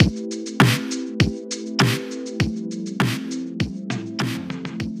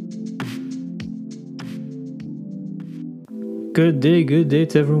Good day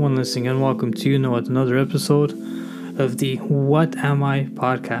to everyone listening, and welcome to another episode of the What Am I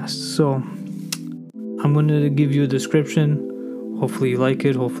podcast. So, I'm going to give you a description. Hopefully, you like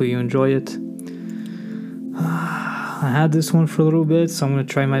it. Hopefully, you enjoy it. I had this one for a little bit, so I'm going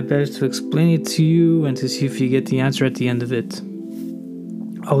to try my best to explain it to you and to see if you get the answer at the end of it.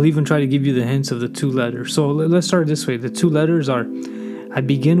 I'll even try to give you the hints of the two letters. So, let's start this way. The two letters are, I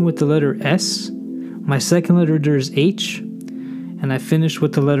begin with the letter S. My second letter there is H. And I finished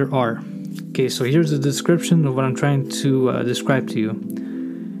with the letter R. Okay, so here's the description of what I'm trying to describe to you.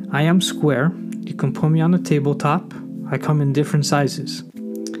 I am square. You can put me on a tabletop. I come in different sizes.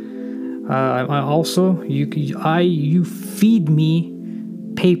 You feed me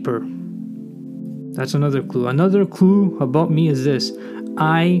paper. That's another clue. Another clue about me is this.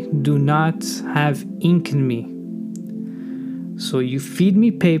 I do not have ink in me. So you feed me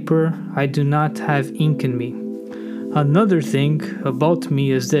paper. I do not have ink in me. Another thing about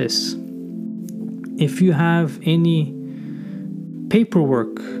me is this. If you have any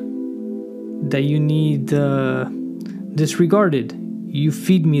paperwork that you need disregarded, you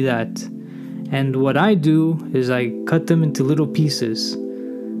feed me that. And what I do is I cut them into little pieces.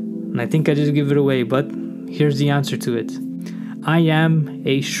 And I think I just give it away, but here's the answer to it. I am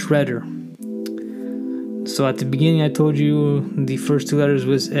a shredder. So at the beginning I told you the first two letters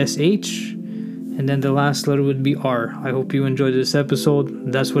was SH. And then the last letter would be R. I hope you enjoyed this episode.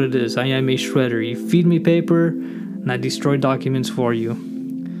 That's what it is. I am a shredder. You feed me paper, and I destroy documents for you.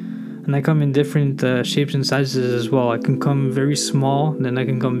 And I come in different shapes and sizes as well. I can come very small, then I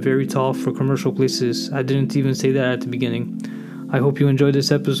can come very tall for commercial places. I didn't even say that at the beginning. I hope you enjoyed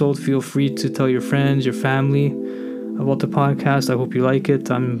this episode. Feel free to tell your friends, your family about the podcast. I hope you like it.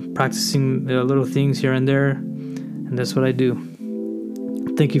 I'm practicing little things here and there, and that's what I do.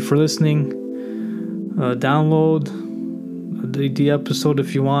 Thank you for listening. Download the episode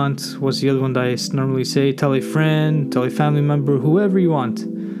if you want. What's the other one that I normally say? Tell a friend, tell a family member, whoever you want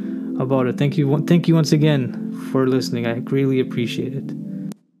about it. Thank you once again for listening. I greatly appreciate it.